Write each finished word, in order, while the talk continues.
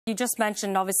You just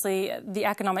mentioned, obviously, the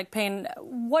economic pain.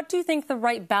 What do you think the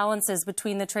right balance is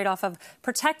between the trade-off of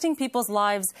protecting people's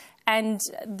lives and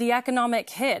the economic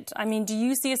hit? I mean, do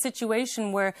you see a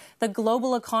situation where the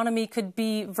global economy could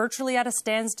be virtually at a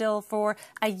standstill for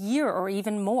a year or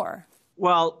even more?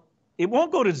 Well, it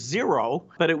won't go to zero,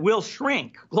 but it will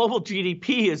shrink. Global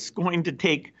GDP is going to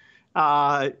take,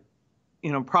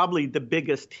 probably the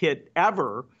biggest hit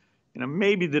ever.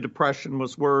 Maybe the Depression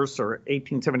was worse, or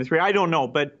 1873. I don't know.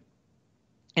 But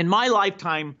in my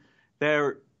lifetime,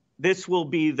 this will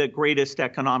be the greatest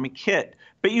economic hit.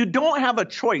 But you don't have a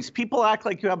choice. People act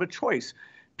like you have a choice.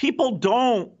 People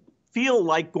don't feel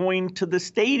like going to the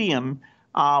stadium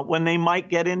when they might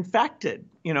get infected.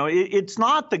 It's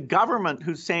not the government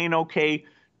who's saying, okay,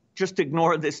 just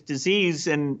ignore this disease.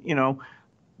 And,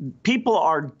 people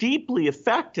are deeply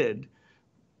affected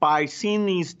by seeing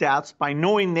these deaths, by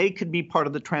knowing they could be part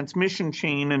of the transmission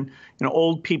chain, and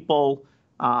old people,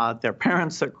 their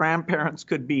parents, their grandparents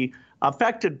could be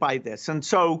affected by this. And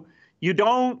so you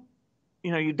don't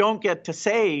get to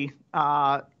say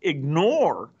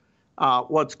ignore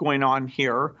what's going on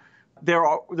here.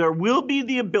 There will be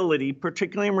the ability,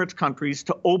 particularly in rich countries,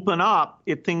 to open up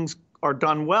if things are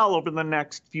done well over the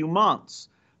next few months.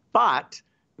 But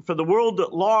for the world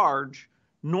at large,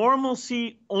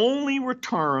 normalcy only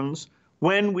returns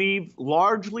when we've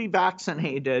largely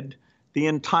vaccinated the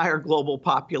entire global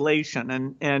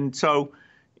population. And so,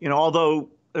 although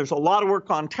there's a lot of work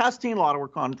on testing, a lot of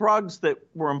work on drugs that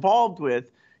we're involved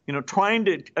with, trying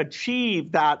to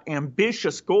achieve that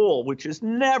ambitious goal, which has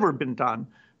never been done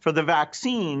for the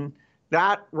vaccine,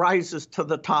 that rises to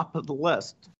the top of the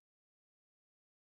list.